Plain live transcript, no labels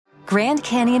Grand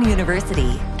Canyon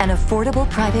University, an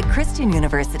affordable private Christian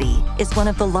university, is one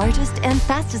of the largest and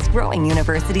fastest growing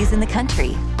universities in the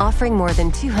country, offering more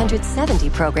than 270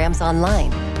 programs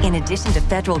online. In addition to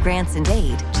federal grants and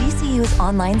aid, GCU's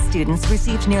online students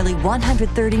received nearly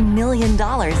 $130 million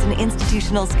in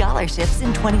institutional scholarships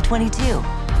in 2022.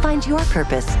 Find your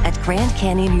purpose at Grand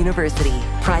Canyon University.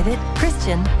 Private,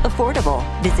 Christian, affordable.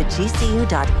 Visit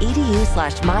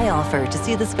gcu.edu/myoffer to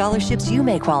see the scholarships you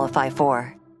may qualify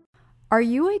for. Are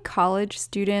you a college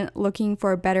student looking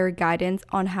for better guidance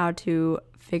on how to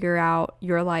figure out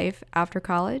your life after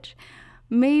college?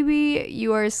 Maybe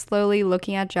you are slowly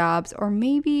looking at jobs, or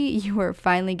maybe you are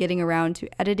finally getting around to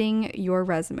editing your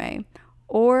resume.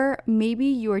 Or maybe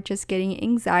you are just getting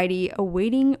anxiety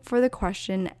awaiting for the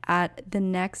question at the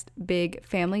next big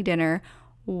family dinner,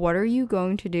 what are you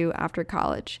going to do after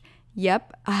college?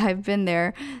 Yep, I've been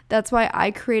there. That's why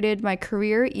I created my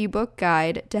career ebook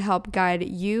guide to help guide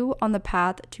you on the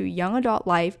path to young adult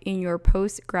life in your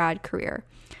post-grad career.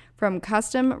 From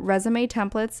custom resume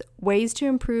templates, ways to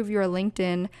improve your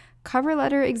LinkedIn, cover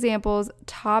letter examples,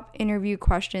 top interview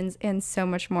questions, and so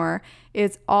much more.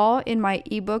 It's all in my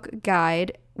ebook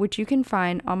guide, which you can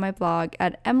find on my blog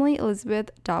at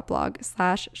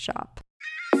emilyelizabeth.blog/shop.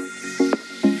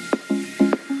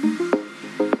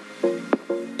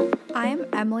 I'm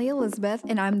Emily Elizabeth,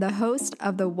 and I'm the host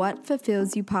of the What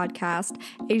Fulfills You podcast,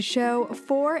 a show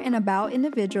for and about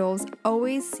individuals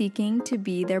always seeking to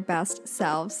be their best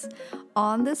selves.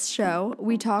 On this show,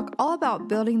 we talk all about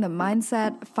building the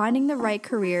mindset, finding the right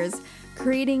careers,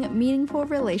 creating meaningful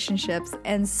relationships,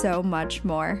 and so much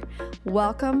more.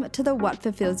 Welcome to the What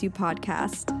Fulfills You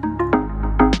podcast.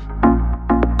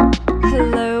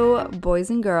 Hello, boys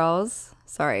and girls.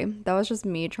 Sorry, that was just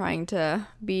me trying to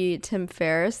be Tim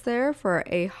Ferriss there for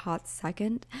a hot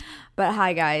second. But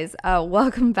hi, guys.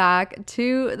 Welcome back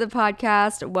to the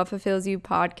podcast, What Fulfills You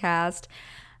podcast.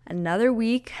 Another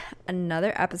week,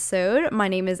 another episode. My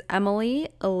name is Emily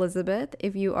Elizabeth.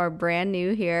 If you are brand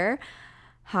new here,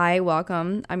 hi,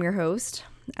 welcome. I'm your host,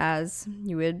 as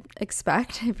you would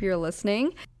expect if you're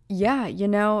listening. Yeah,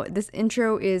 this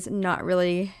intro is not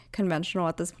really conventional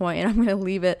at this point, and I'm going to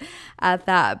leave it at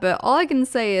that. But all I can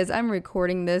say is I'm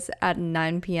recording this at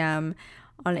 9 p.m.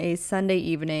 on a Sunday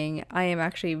evening. I am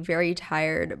actually very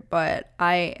tired, but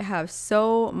I have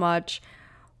so much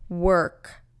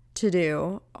work to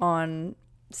do on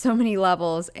so many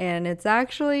levels, and it's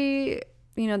actually,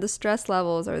 the stress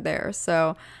levels are there.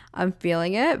 So I'm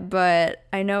feeling it, but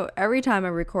I know every time I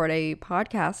record a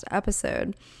podcast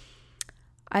episode,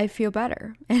 I feel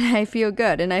better and I feel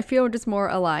good and I feel just more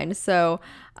aligned. So,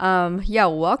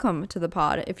 welcome to the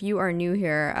pod. If you are new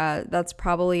here, that's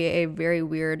probably a very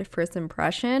weird first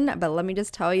impression, but let me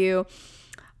just tell you,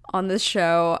 on this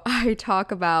show, I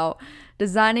talk about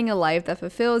designing a life that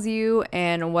fulfills you,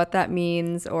 and what that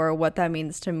means, or what that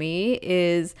means to me,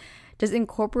 is just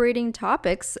incorporating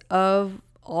topics of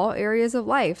all areas of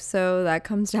life. So that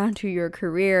comes down to your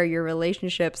career, your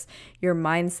relationships, your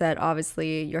mindset,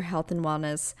 obviously, your health and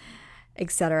wellness,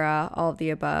 etc., all of the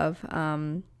above.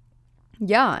 And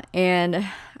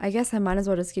I guess I might as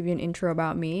well just give you an intro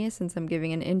about me, since I'm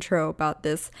giving an intro about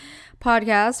this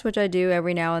podcast, which I do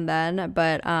every now and then.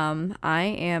 But I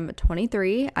am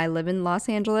 23. I live in Los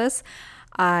Angeles.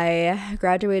 I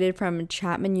graduated from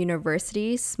Chapman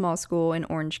University, small school in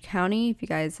Orange County, if you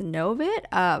guys know of it.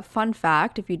 Fun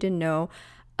fact, if you didn't know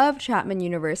of Chapman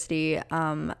University,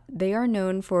 they are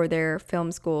known for their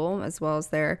film school as well as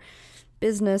their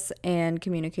business and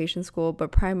communication school,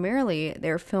 but primarily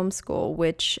their film school,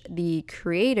 which the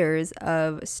creators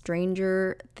of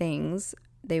Stranger Things,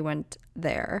 they went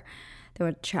there. They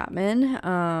went to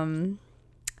Chapman.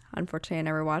 Unfortunately, I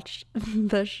never watched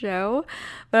the show,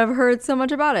 but I've heard so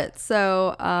much about it.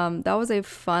 So that was a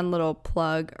fun little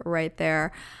plug right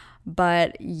there.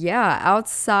 But yeah,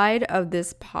 outside of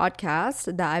this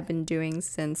podcast that I've been doing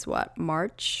since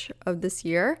March of this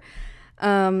year,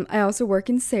 I also work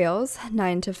in sales,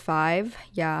 9 to 5.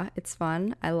 Yeah, it's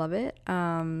fun. I love it.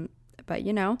 And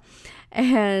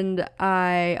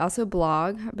I also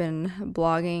blog. I've been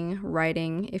blogging,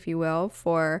 writing, if you will,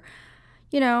 for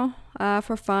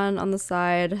fun on the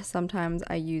side. Sometimes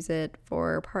I use it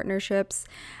for partnerships.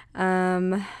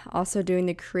 Also doing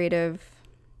the creative,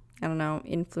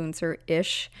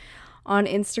 influencer-ish on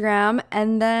Instagram.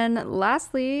 And then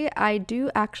lastly, I do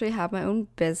actually have my own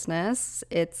business.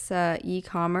 It's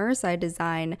e-commerce. I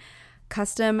design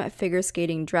custom figure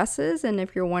skating dresses. And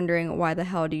if you're wondering why the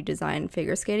hell do you design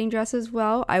figure skating dresses?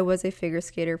 Well, I was a figure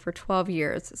skater for 12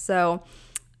 years. So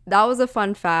that was a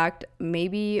fun fact,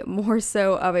 maybe more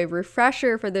so of a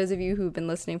refresher for those of you who've been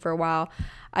listening for a while.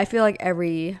 I feel like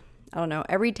every I don't know,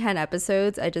 every 10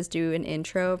 episodes, I just do an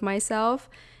intro of myself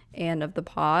and of the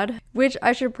pod, which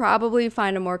I should probably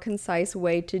find a more concise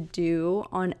way to do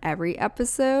on every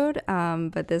episode.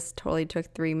 But this totally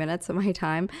took 3 minutes of my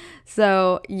time.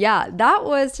 So yeah, that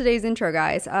was today's intro,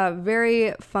 guys.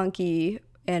 Very funky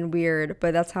and weird,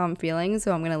 but that's how I'm feeling.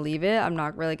 So I'm going to leave it. I'm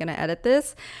not really going to edit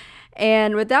this.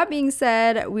 And with that being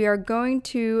said, we are going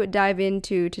to dive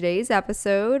into today's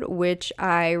episode, which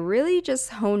I really just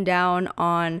honed down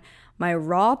on my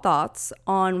raw thoughts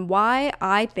on why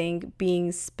I think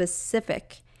being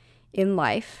specific in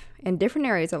life and different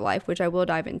areas of life, which I will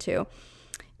dive into,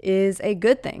 is a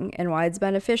good thing and why it's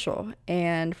beneficial.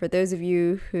 And for those of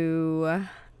you who,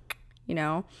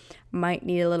 might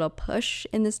need a little push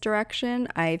in this direction,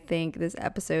 I think this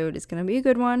episode is going to be a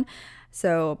good one.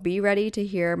 So be ready to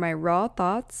hear my raw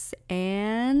thoughts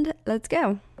and let's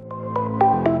go.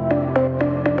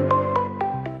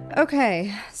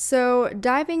 Okay, so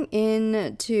diving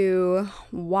into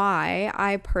why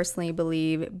I personally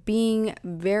believe being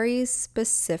very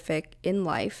specific in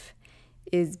life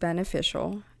is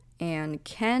beneficial and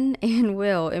can and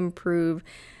will improve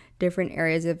different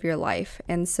areas of your life.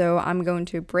 And so I'm going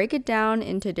to break it down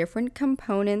into different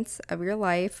components of your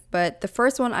life. But the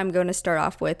first one I'm going to start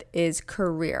off with is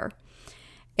career.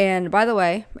 And by the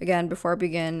way, again, before I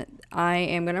begin, I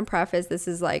am going to preface this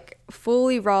is like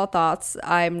fully raw thoughts.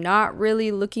 I'm not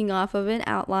really looking off of an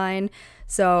outline.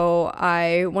 So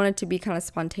I wanted to be kind of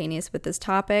spontaneous with this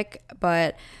topic.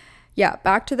 But yeah,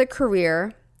 back to the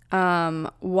career,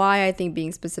 why I think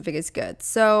being specific is good.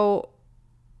 So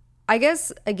I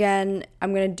guess, again,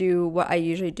 I'm going to do what I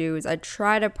usually do is I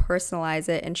try to personalize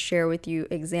it and share with you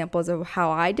examples of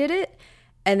how I did it.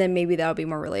 And then maybe that'll be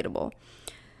more relatable.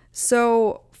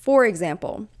 So, for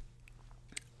example,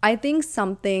 I think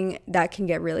something that can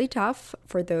get really tough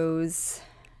for those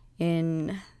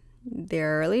in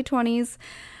their early 20s,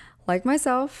 like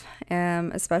myself,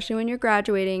 especially when you're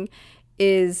graduating,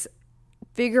 is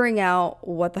figuring out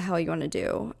what the hell you want to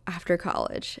do after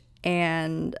college.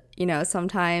 And,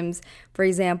 sometimes, for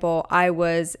example, I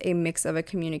was a mix of a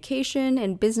communication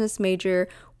and business major,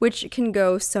 which can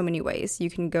go so many ways. You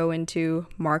can go into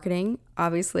marketing,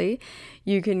 obviously.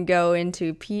 You can go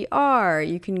into PR.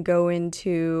 You can go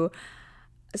into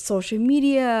social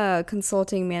media,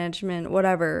 consulting, management,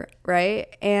 whatever,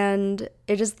 right? And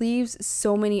it just leaves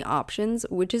so many options,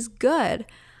 which is good.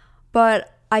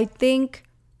 But I think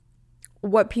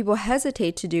what people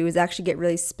hesitate to do is actually get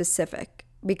really specific,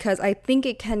 because I think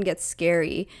it can get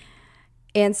scary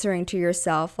answering to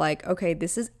yourself like, okay,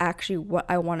 this is actually what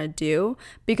I want to do.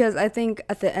 Because I think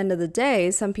at the end of the day,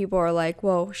 some people are like,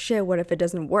 well, shit, what if it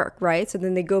doesn't work, right? So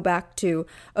then they go back to,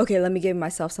 okay, let me give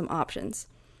myself some options.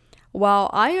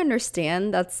 While I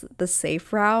understand that's the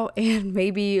safe route and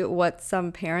maybe what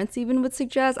some parents even would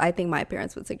suggest, I think my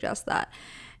parents would suggest that.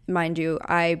 Mind you,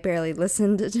 I barely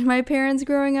listened to my parents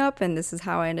growing up, and this is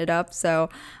how I ended up. So,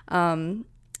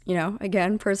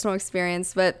 again, personal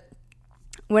experience. But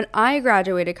when I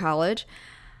graduated college,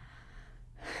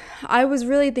 I was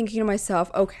really thinking to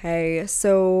myself, okay,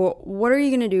 so what are you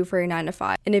going to do for your 9 to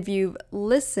 5? And if you've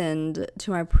listened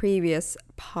to my previous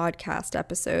podcast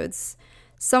episodes,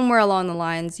 somewhere along the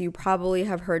lines, you probably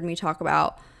have heard me talk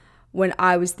about when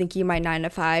I was thinking my 9 to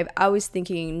 5, I was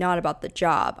thinking not about the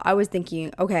job. I was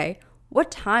thinking, okay, what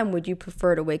time would you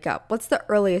prefer to wake up? What's the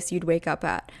earliest you'd wake up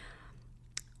at?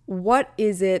 What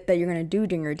is it that you're going to do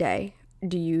during your day?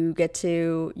 Do you get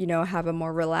to, have a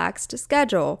more relaxed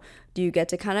schedule? Do you get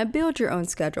to kind of build your own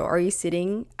schedule? Are you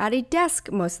sitting at a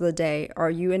desk most of the day? Are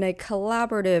you in a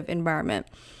collaborative environment?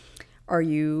 Are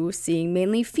you seeing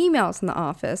mainly females in the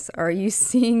office? Are you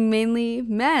seeing mainly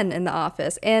men in the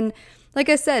office? And like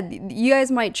I said, you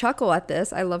guys might chuckle at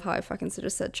this. I love how I fucking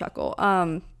just said chuckle.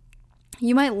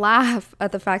 You might laugh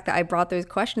at the fact that I brought those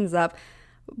questions up.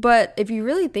 But if you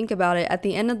really think about it, at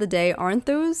the end of the day, aren't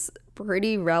those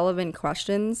pretty relevant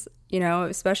questions?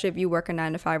 Especially if you work a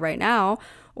 9 to 5 right now,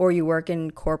 or you work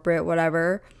in corporate,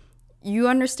 whatever, you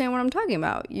understand what I'm talking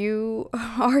about. You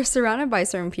are surrounded by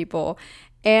certain people.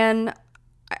 And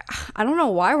I don't know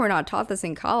why we're not taught this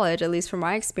in college, at least from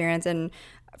my experience and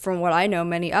from what I know,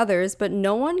 many others, but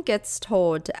no one gets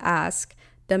told to ask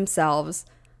themselves,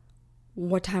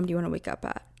 what time do you want to wake up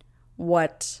at?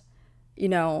 What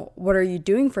are you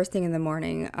doing first thing in the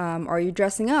morning? Are you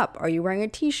dressing up? Are you wearing a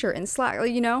t-shirt and slack?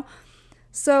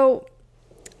 So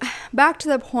back to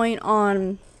the point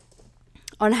on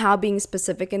how being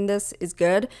specific in this is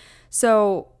good.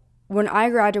 So when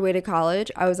I graduated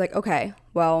college, I was like, okay,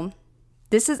 well,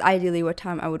 this is ideally what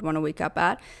time I would want to wake up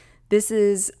at. This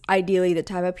is ideally the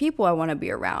type of people I want to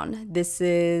be around. This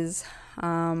is,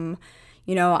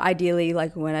 ideally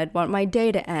like when I'd want my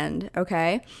day to end,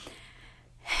 okay?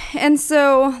 And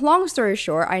so, long story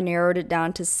short, I narrowed it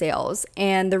down to sales.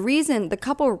 And the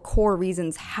couple of core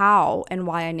reasons how and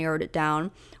why I narrowed it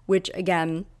down, which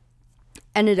again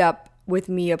ended up with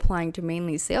me applying to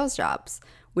mainly sales jobs,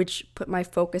 which put my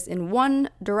focus in one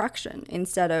direction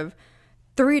instead of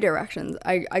 3 directions.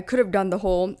 I could have done the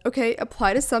whole, okay,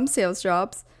 apply to some sales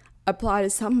jobs, apply to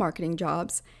some marketing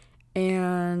jobs,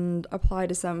 and apply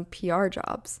to some PR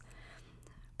jobs.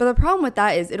 But the problem with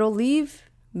that is it'll leave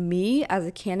me as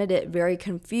a candidate very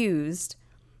confused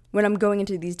when I'm going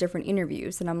into these different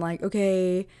interviews and I'm like,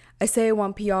 okay, I say I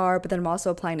want PR, but then I'm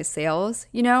also applying to sales,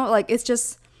 like it's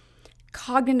just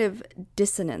cognitive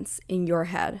dissonance in your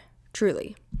head,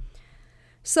 truly.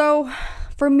 So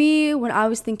for me, when I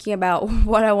was thinking about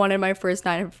what I wanted my first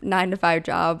 9 to 5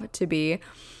 job to be,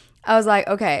 I was like,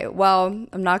 okay, well,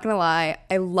 I'm not gonna lie,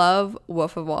 I love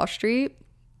Wolf of Wall Street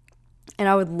and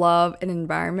I would love an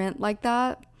environment like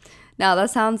that. Now,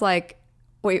 that sounds like,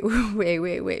 wait,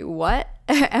 what?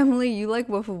 Emily, you like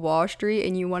Wolf of Wall Street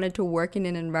and you wanted to work in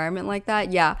an environment like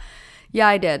that? Yeah,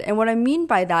 I did. And what I mean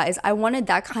by that is I wanted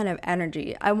that kind of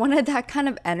energy. I wanted that kind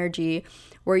of energy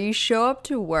where you show up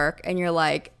to work and you're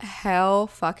like, hell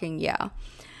fucking yeah.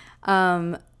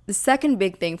 The second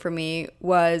big thing for me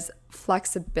was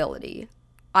flexibility.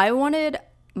 I wanted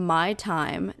my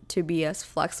time to be as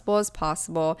flexible as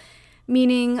possible.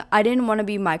 Meaning, I didn't want to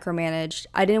be micromanaged.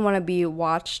 I didn't want to be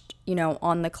watched,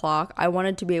 on the clock. I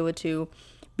wanted to be able to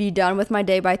be done with my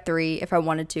day by 3 if I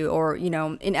wanted to, or,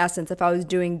 in essence, if I was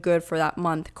doing good for that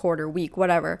month, quarter, week,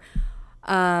 whatever.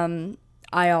 I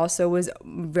also was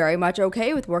very much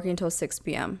okay with working until 6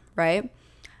 p.m., right?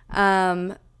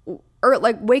 Or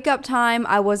like wake up time,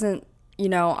 I wasn't,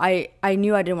 I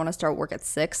knew I didn't want to start work at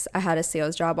 6. I had a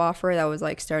sales job offer that was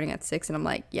like starting at 6 and I'm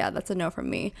like, yeah, that's a no from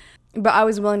me. But I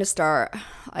was willing to start,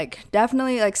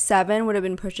 definitely 7 would have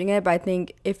been pushing it. But I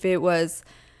think if it was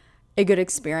a good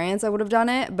experience, I would have done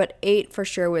it. But 8 for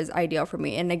sure was ideal for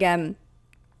me. And again,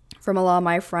 from a lot of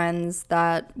my friends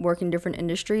that work in different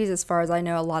industries, as far as I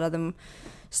know, a lot of them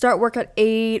start work at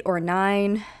 8 or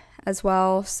 9 as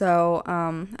well. So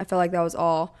I feel like that was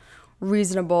all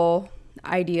reasonable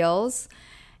ideals.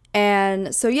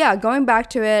 And so, yeah, going back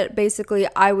to it, basically,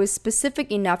 I was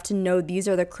specific enough to know these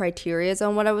are the criteria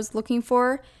on what I was looking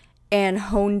for and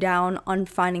hone down on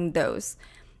finding those.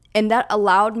 And that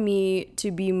allowed me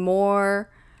to be more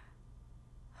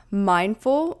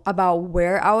mindful about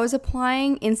where I was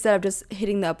applying instead of just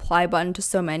hitting the apply button to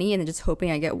so many and then just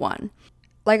hoping I get one.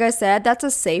 Like I said, that's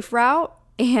a safe route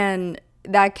and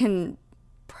that can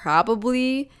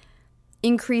probably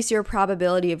increase your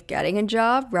probability of getting a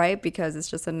job, right? Because it's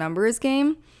just a numbers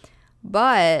game.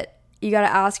 But you got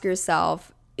to ask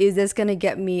yourself, is this going to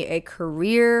get me a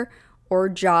career or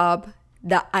job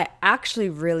that I actually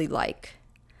really like?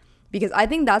 Because I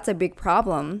think that's a big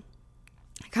problem,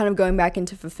 kind of going back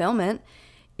into fulfillment,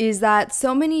 is that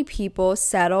so many people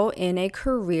settle in a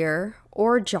career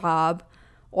or job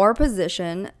or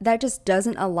position that just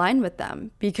doesn't align with them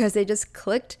because they just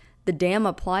clicked the damn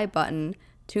apply button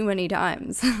too many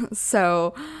times.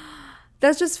 So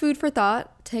that's just food for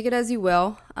thought. Take it as you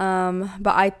will.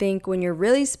 But I think when you're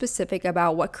really specific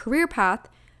about what career path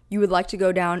you would like to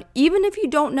go down, even if you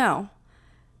don't know,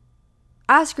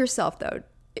 ask yourself though,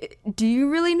 do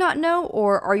you really not know,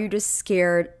 or are you just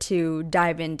scared to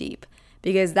dive in deep?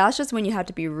 Because that's just when you have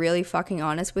to be really fucking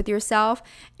honest with yourself.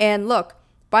 And look,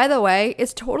 by the way,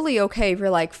 it's totally okay if you're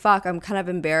like, fuck, I'm kind of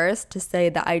embarrassed to say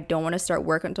that I don't want to start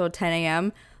work until 10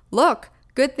 a.m. Look,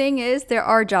 good thing is there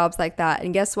are jobs like that.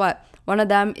 And guess what? One of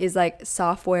them is like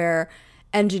software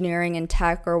engineering and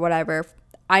tech or whatever.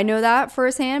 I know that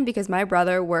firsthand because my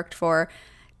brother worked for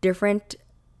different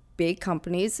big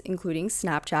companies, including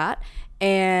Snapchat.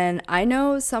 And I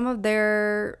know some of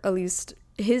their, at least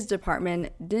his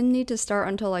department, didn't need to start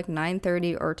until like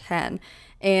 9:30 or 10.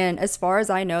 And as far as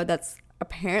I know, that's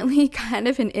apparently kind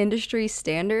of an industry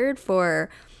standard for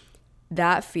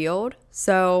that field.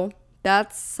 So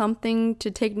that's something to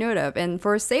take note of. And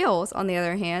for sales, on the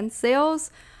other hand,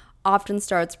 sales often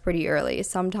starts pretty early.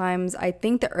 Sometimes I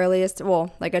think the earliest,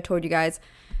 well, like I told you guys,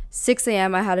 6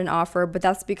 a.m. I had an offer, but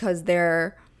that's because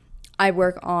I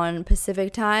work on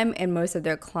Pacific time and most of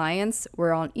their clients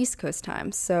were on East Coast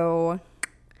time. So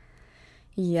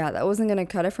yeah, that wasn't going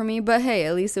to cut it for me, but hey,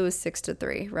 at least it was 6 to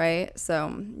 3, right?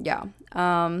 So yeah.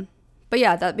 But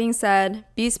yeah, that being said,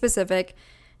 be specific,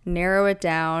 narrow it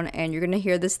down, and you're going to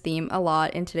hear this theme a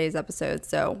lot in today's episode.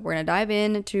 So we're going to dive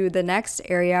into the next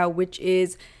area, which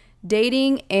is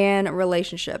dating and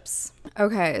relationships.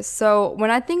 Okay, so when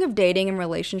I think of dating and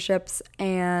relationships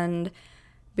and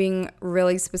being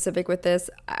really specific with this,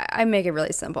 I make it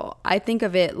really simple. I think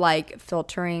of it like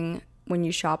filtering when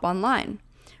you shop online,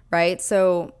 right?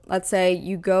 So let's say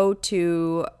you go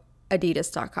to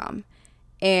adidas.com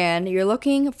and you're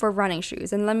looking for running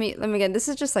shoes. And let me again, this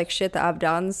is just like shit that I've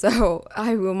done, so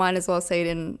I will might as well say it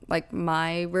in like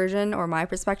my version or my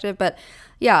perspective. But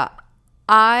yeah,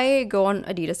 I go on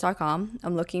adidas.com.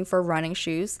 I'm looking for running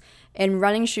shoes, and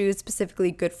running shoes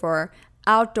specifically good for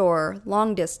outdoor,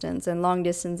 long distance, and long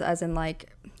distance as in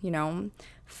like,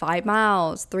 5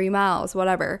 miles, 3 miles,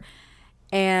 whatever.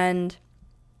 And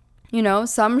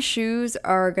some shoes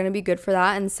are going to be good for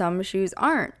that and some shoes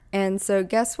aren't. And so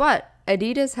guess what?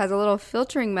 Adidas has a little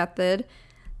filtering method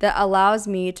that allows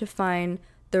me to find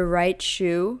the right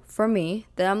shoe for me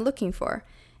that I'm looking for.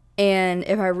 And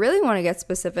if I really want to get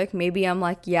specific, maybe I'm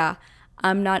like, yeah,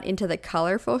 I'm not into the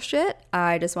colorful shit.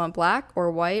 I just want black or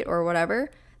white or whatever.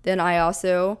 Then I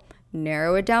also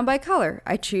narrow it down by color.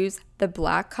 I choose the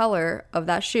black color of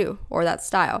that shoe or that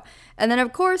style. And then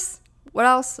of course, what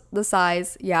else? The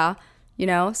size, yeah.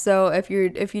 So if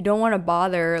you don't want to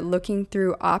bother looking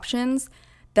through options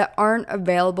that aren't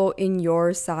available in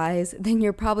your size, then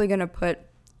you're probably going to put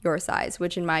your size,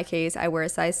 which in my case, I wear a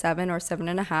size 7 or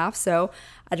 7.5. So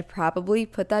I'd probably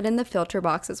put that in the filter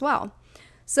box as well.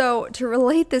 So to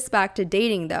relate this back to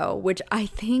dating though, which I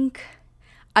think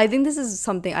this is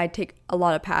something I take a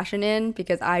lot of passion in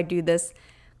because I do this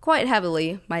quite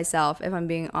heavily myself, if I'm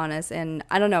being honest. And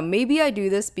I don't know, maybe I do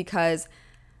this because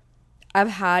I've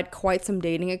had quite some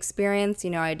dating experience.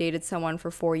 I dated someone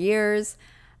for 4 years.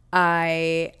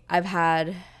 I've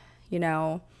had, I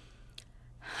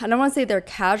don't want to say they're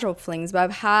casual flings, but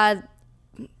I've had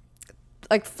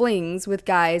like flings with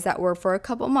guys that were for a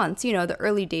couple months, the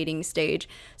early dating stage.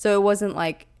 So it wasn't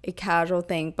like a casual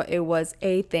thing, but it was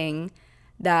a thing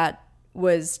that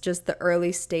was just the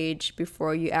early stage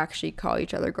before you actually call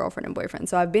each other girlfriend and boyfriend.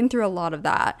 So I've been through a lot of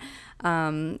that.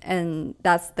 And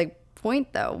that's the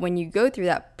point though. When you go through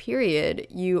that period,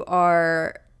 you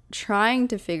are trying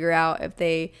to figure out if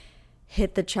they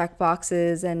hit the check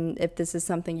boxes and if this is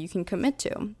something you can commit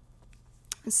to.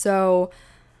 So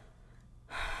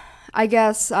I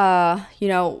guess, what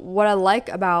I like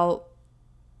about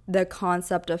the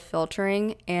concept of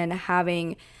filtering and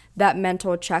having that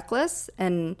mental checklist,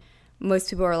 and most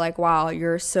people are like, wow,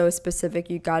 you're so specific.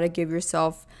 You got to give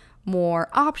yourself more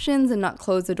options and not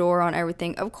close the door on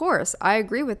everything. Of course, I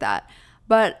agree with that.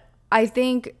 But I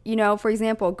think, for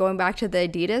example, going back to the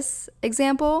Adidas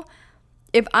example,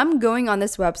 if I'm going on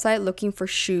this website looking for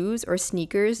shoes or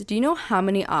sneakers, do you know how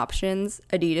many options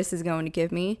Adidas is going to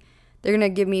give me? They're going to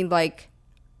give me like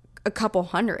a couple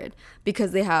hundred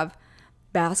because they have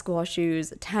basketball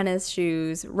shoes, tennis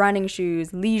shoes, running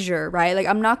shoes, leisure, right? Like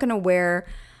I'm not going to wear,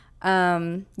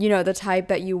 the type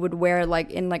that you would wear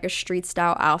like in like a street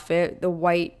style outfit,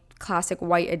 the classic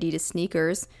white Adidas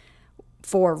sneakers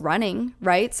for running,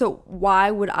 right? So why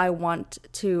would I want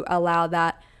to allow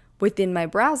that within my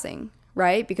browsing,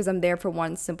 right? Because I'm there for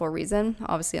one simple reason.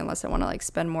 Obviously, unless I want to like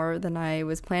spend more than I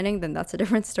was planning, then that's a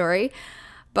different story.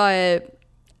 But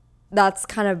that's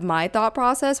kind of my thought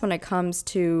process when it comes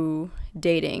to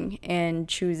dating and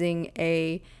choosing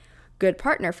a good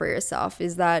partner for yourself,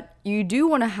 is that you do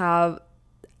want to have,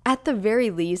 at the very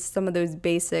least, some of those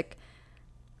basic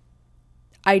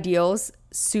ideals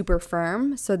super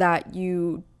firm so that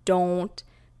you don't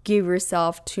give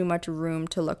yourself too much room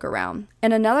to look around.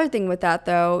 And another thing with that,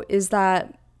 though, is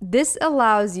that this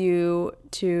allows you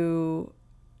to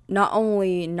not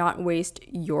only not waste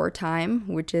your time,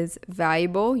 which is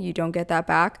valuable, you don't get that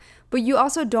back, but you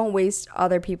also don't waste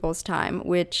other people's time,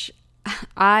 which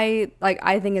I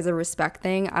think is a respect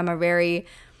thing. I'm a very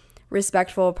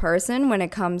respectful person when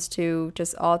it comes to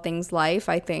just all things life.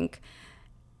 I think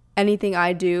anything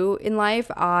I do in life,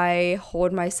 I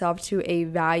hold myself to a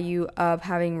value of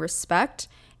having respect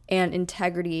and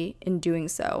integrity in doing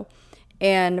so.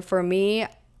 And for me,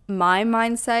 my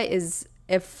mindset is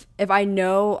if I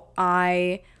know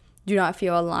I do not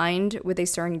feel aligned with a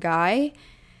certain guy,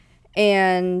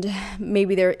 and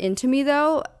maybe they're into me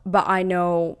though, but I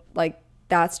know like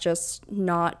that's just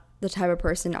not the type of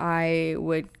person I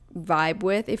would vibe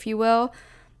with, if you will,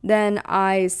 then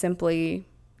I simply,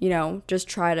 just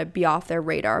try to be off their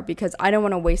radar because I don't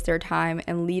want to waste their time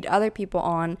and lead other people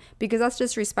on, because that's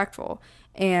disrespectful.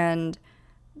 And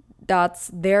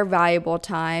that's their valuable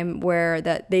time where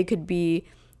that they could be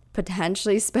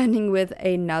potentially spending with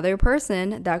another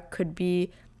person that could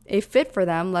be a fit for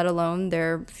them, let alone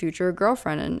their future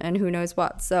girlfriend and who knows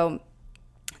what. So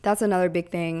that's another big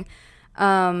thing.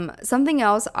 Something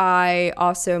else I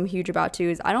also am huge about too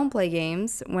is I don't play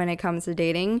games when it comes to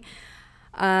dating.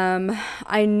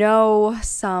 I know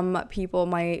some people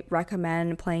might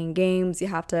recommend playing games. You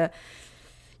have to,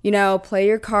 play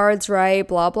your cards right,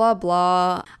 blah, blah,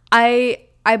 blah.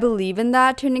 I believe in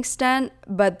that to an extent,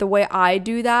 but the way I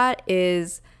do that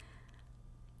is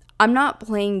I'm not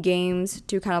playing games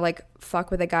to kind of like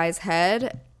fuck with a guy's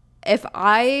head. If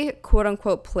I quote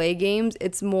unquote play games,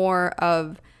 it's more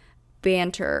of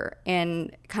banter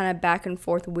and kind of back and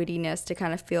forth wittiness to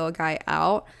kind of feel a guy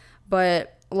out.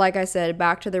 But like I said,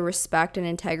 back to the respect and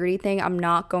integrity thing, I'm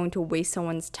not going to waste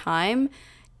someone's time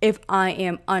if I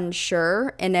am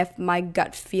unsure and if my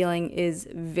gut feeling is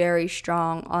very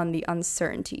strong on the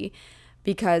uncertainty.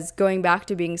 Because going back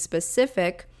to being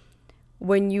specific,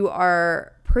 when you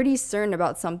are pretty certain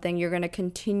about something, you're going to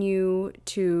continue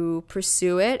to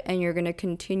pursue it and you're going to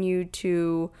continue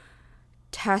to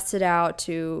test it out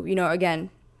to, again,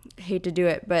 hate to do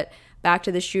it, but back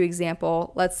to the shoe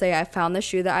example. Let's say I found the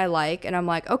shoe that I like and I'm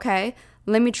like, okay,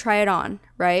 let me try it on,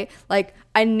 right? Like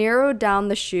I narrowed down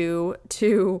the shoe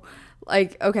to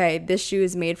like, okay, this shoe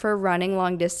is made for running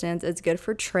long distance. It's good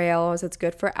for trails. It's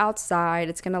good for outside.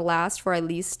 It's going to last for at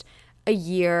least a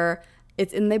year.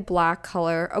 It's in the black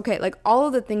color. Okay, like all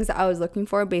of the things that I was looking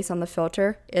for based on the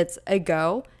filter, it's a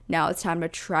go. Now it's time to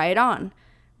try it on,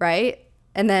 right?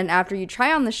 And then after you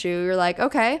try on the shoe, you're like,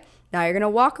 okay, now you're going to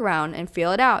walk around and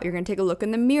feel it out. You're going to take a look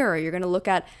in the mirror. You're going to look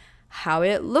at how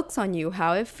it looks on you,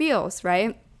 how it feels,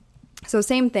 right? So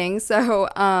same thing. So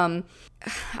I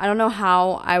don't know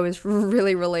how I was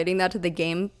really relating that to the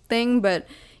game thing, but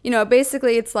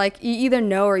basically it's like you either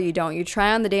know or you don't. You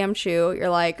try on the damn shoe. You're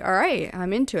like, all right,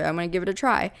 I'm into it. I'm going to give it a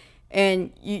try.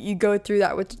 And you go through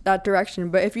that with that direction.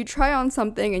 But if you try on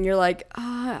something and you're like,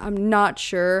 I'm not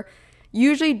sure,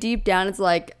 usually deep down it's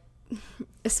like,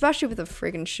 especially with a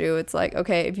freaking shoe, it's like,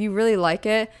 okay, if you really like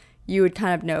it, you would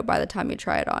kind of know by the time you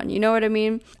try it on. You know what I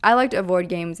mean? I like to avoid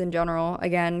games in general.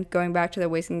 Again, going back to the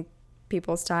wasting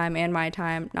people's time and my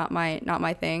time, not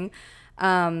my thing.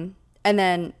 And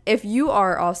then if you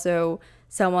are also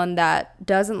someone that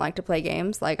doesn't like to play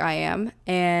games like I am,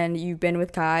 and you've been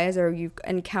with guys or you've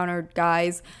encountered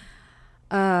guys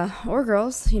or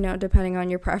girls, depending on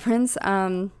your preference,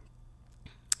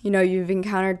 you've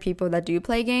encountered people that do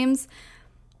play games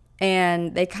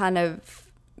and they kind of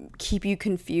keep you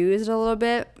confused a little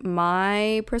bit.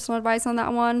 My personal advice on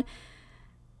that one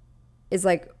is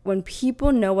like when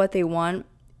people know what they want,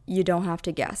 you don't have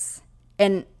to guess.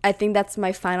 And I think that's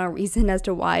my final reason as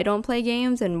to why I don't play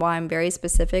games and why I'm very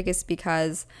specific is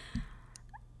because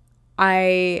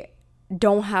I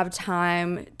don't have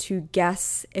time to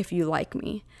guess if you like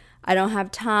me. I don't have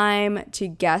time to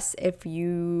guess if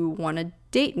you want to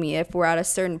date me if we're at a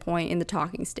certain point in the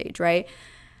talking stage, right?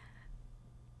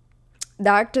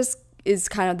 That just is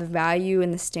kind of the value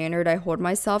and the standard I hold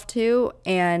myself to.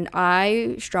 And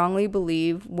I strongly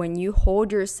believe when you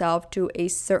hold yourself to a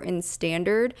certain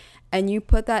standard and you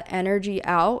put that energy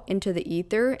out into the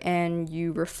ether and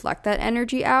you reflect that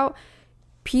energy out,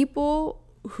 people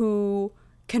who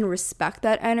can respect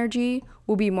that energy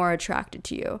will be more attracted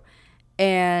to you.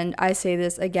 And I say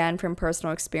this again from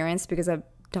personal experience because I've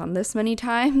done this many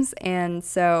times. And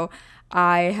so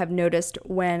I have noticed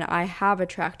when I have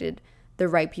attracted the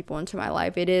right people into my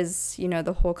life. It is,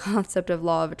 the whole concept of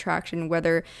law of attraction,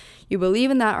 whether you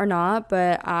believe in that or not,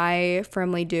 but I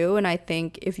firmly do. And I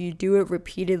think if you do it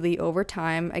repeatedly over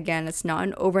time, again, it's not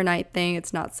an overnight thing.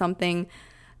 It's not something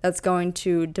that's going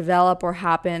to develop or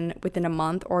happen within a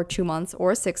month or 2 months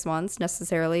or 6 months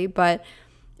necessarily, but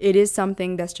it is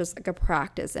something that's just like a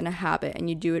practice and a habit, and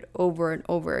you do it over and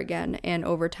over again. And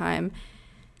over time,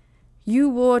 you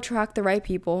will attract the right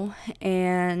people.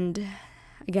 And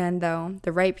again, though,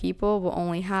 the right people will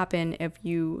only happen if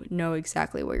you know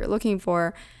exactly what you're looking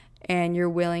for and you're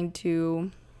willing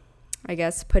to, I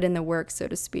guess, put in the work, so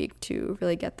to speak, to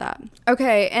really get that.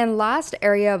 Okay, and last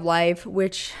area of life,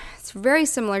 which is very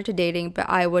similar to dating, but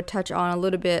I would touch on a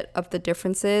little bit of the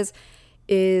differences,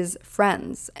 is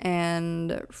friends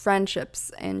and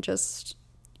friendships and just,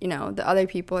 the other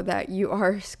people that you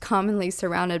are commonly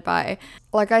surrounded by.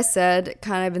 Like I said,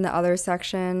 kind of in the other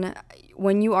section,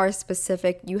 when you are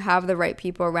specific, you have the right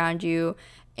people around you,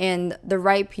 and the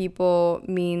right people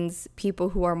means people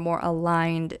who are more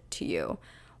aligned to you.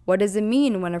 What does it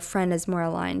mean when a friend is more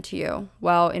aligned to you?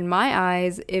 Well, in my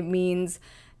eyes, it means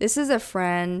this is a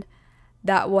friend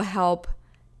that will help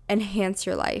enhance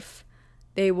your life.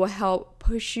 They will help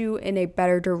push you in a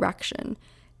better direction.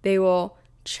 They will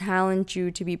challenge you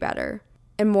to be better.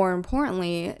 And more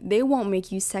importantly, they won't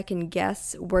make you second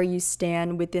guess where you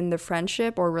stand within the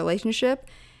friendship or relationship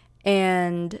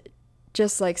and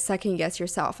just like second guess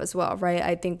yourself as well, right?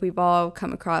 I think we've all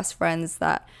come across friends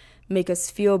that make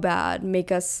us feel bad,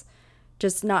 make us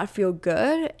just not feel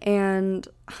good. And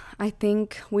I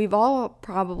think we've all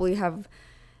probably have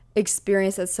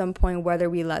experienced at some point whether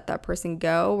we let that person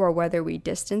go or whether we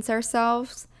distance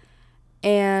ourselves.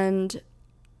 And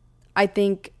I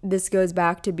think this goes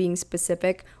back to being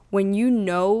specific. When you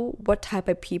know what type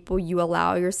of people you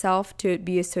allow yourself to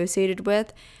be associated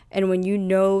with, and when you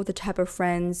know the type of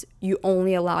friends you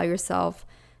only allow yourself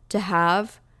to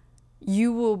have,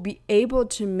 you will be able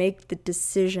to make the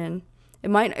decision. It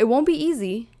won't be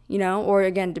easy, or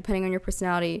again, depending on your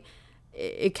personality,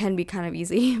 it can be kind of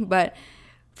easy, but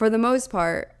for the most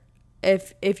part,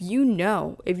 if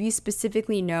you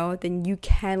specifically know, then you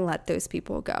can let those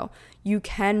people go. You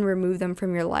can remove them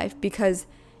from your life, because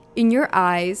in your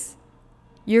eyes,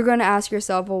 you're going to ask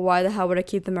yourself, well, why the hell would I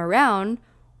keep them around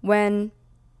when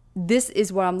this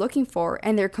is what I'm looking for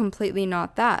and they're completely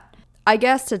not that? I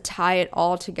guess to tie it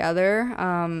all together,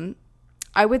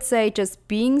 I would say just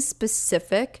being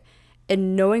specific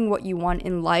and knowing what you want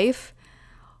in life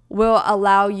will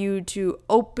allow you to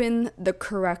open the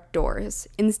correct doors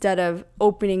instead of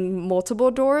opening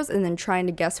multiple doors and then trying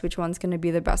to guess which one's going to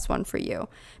be the best one for you.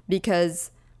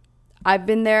 Because I've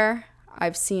been there,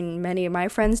 I've seen many of my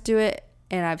friends do it,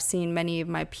 and I've seen many of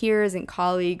my peers and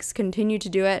colleagues continue to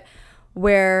do it,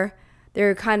 where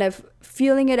they're kind of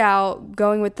feeling it out,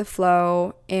 going with the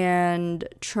flow, and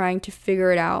trying to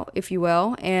figure it out, if you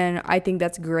will. And I think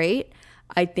that's great.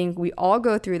 I think we all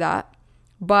go through that.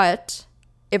 But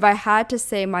if I had to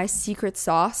say my secret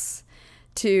sauce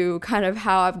to kind of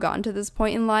how I've gotten to this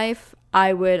point in life,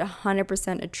 I would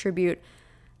 100% attribute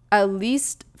at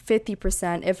least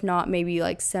 50%, if not maybe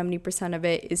like 70% of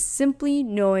it, is simply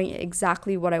knowing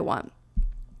exactly what I want.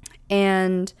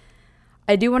 And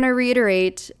I do want to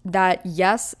reiterate that,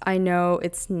 yes, I know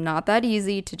it's not that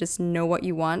easy to just know what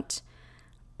you want,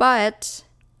 but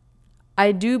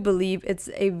I do believe it's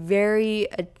a very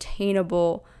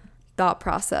attainable thought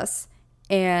process.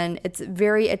 And it's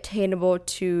very attainable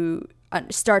to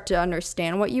start to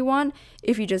understand what you want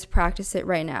if you just practice it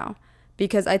right now.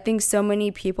 Because I think so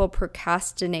many people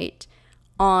procrastinate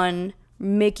on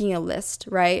making a list,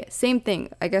 right? Same thing.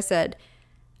 Like I said,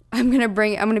 I'm going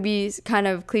to be kind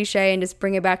of cliche and just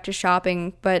bring it back to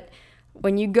shopping. But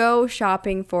when you go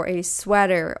shopping for a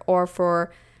sweater or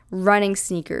for running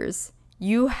sneakers,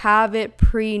 you have it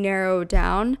pre-narrowed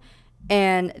down.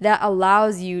 And that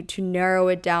allows you to narrow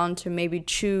it down to maybe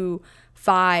 2,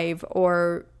 5,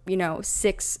 or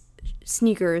 6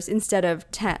 sneakers instead of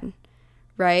 10,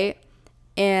 right?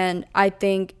 And I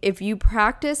think if you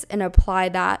practice and apply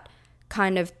that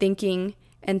kind of thinking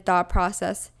and thought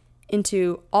process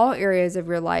into all areas of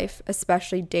your life,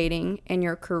 especially dating and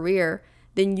your career,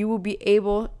 then you will be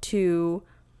able to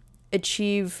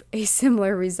achieve a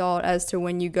similar result as to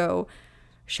when you go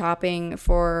shopping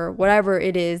for whatever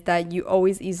it is that you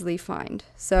always easily find.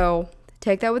 So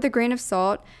take that with a grain of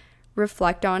salt,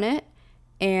 reflect on it,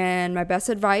 and my best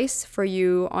advice for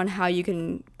you on how you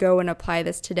can go and apply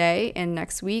this today and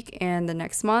next week and the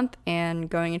next month and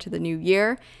going into the new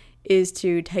year is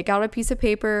to take out a piece of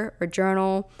paper or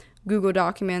journal, Google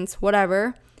Documents,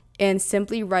 whatever, and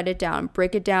simply write it down.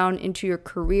 Break it down into your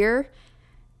career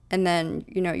and then,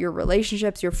 your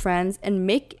relationships, your friends, and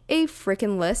make a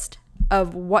freaking list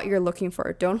of what you're looking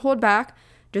for. Don't hold back.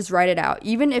 Just write it out.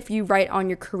 Even if you write on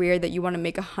your career that you want to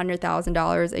make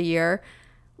 $100,000 a year,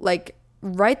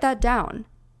 write that down.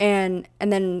 And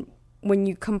then when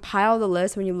you compile the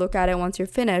list, when you look at it once you're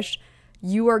finished,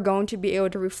 you are going to be able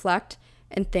to reflect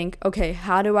and think, okay,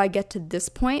 how do I get to this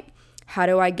point? How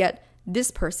do I get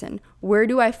this person? Where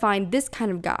do I find this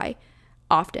kind of guy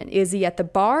often? Is he at the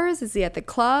bars? Is he at the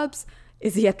clubs?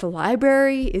 Is he at the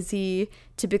library? Is he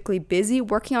typically busy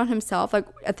working on himself, like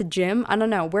at the gym? I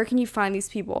don't know. Where can you find these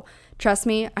people? Trust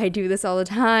me, I do this all the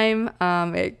time.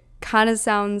 It kind of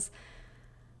sounds,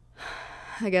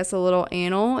 I guess, a little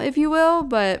anal, if you will,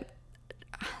 but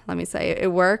let me say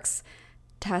it works.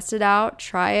 Test it out.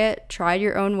 Try it. Try it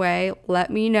your own way. Let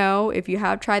me know if you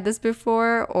have tried this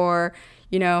before, or,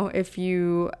 if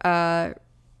you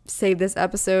save this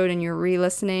episode and you're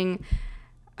re-listening.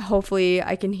 Hopefully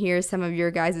I can hear some of your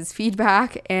guys'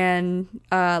 feedback and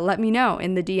let me know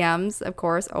in the DMs, of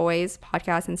course, always,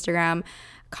 podcast, Instagram,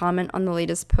 comment on the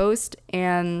latest post.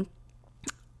 And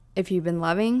if you've been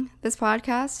loving this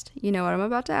podcast, you know what I'm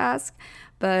about to ask,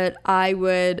 but I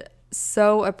would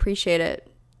so appreciate it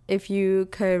if you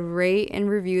could rate and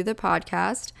review the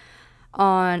podcast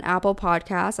on Apple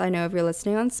Podcasts. I know if you're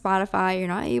listening on Spotify, you're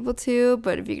not able to,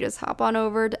 but if you could just hop on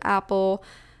over to Apple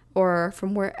or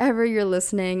from wherever you're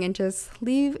listening and just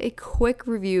leave a quick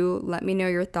review. Let me know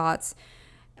your thoughts.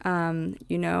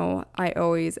 I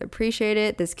always appreciate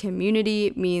it. This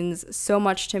community means so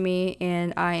much to me,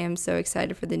 and I am so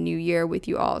excited for the new year with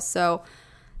you all. So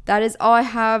that is all I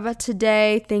have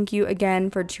today. Thank you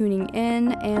again for tuning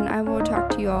in, and I will talk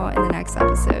to you all in the next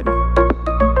episode.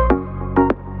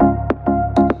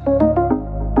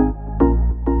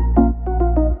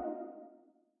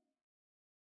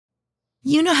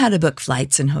 You know how to book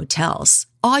flights and hotels.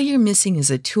 All you're missing is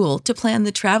a tool to plan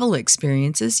the travel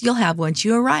experiences you'll have once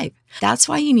you arrive. That's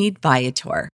why you need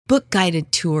Viator. Book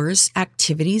guided tours,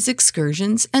 activities,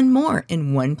 excursions, and more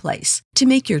in one place to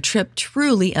make your trip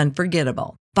truly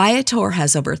unforgettable. Viator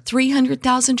has over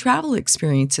 300,000 travel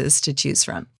experiences to choose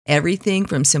from. Everything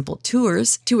from simple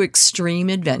tours to extreme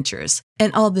adventures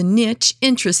and all the niche,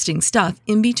 interesting stuff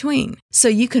in between. So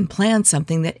you can plan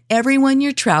something that everyone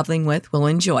you're traveling with will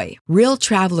enjoy. Real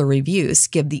traveler reviews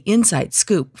give the inside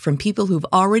scoop from people who've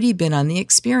already been on the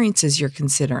experiences you're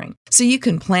considering. So you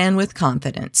can plan with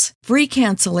confidence. Free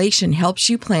cancellation helps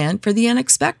you plan for the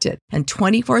unexpected. And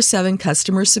 24/7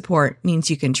 customer support means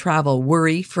you can travel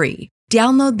worry-free.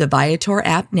 Download the Viator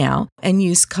app now and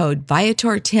use code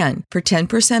Viator10 for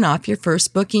 10% off your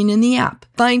first booking in the app.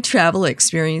 Find travel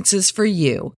experiences for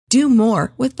you. Do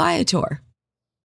more with Viator.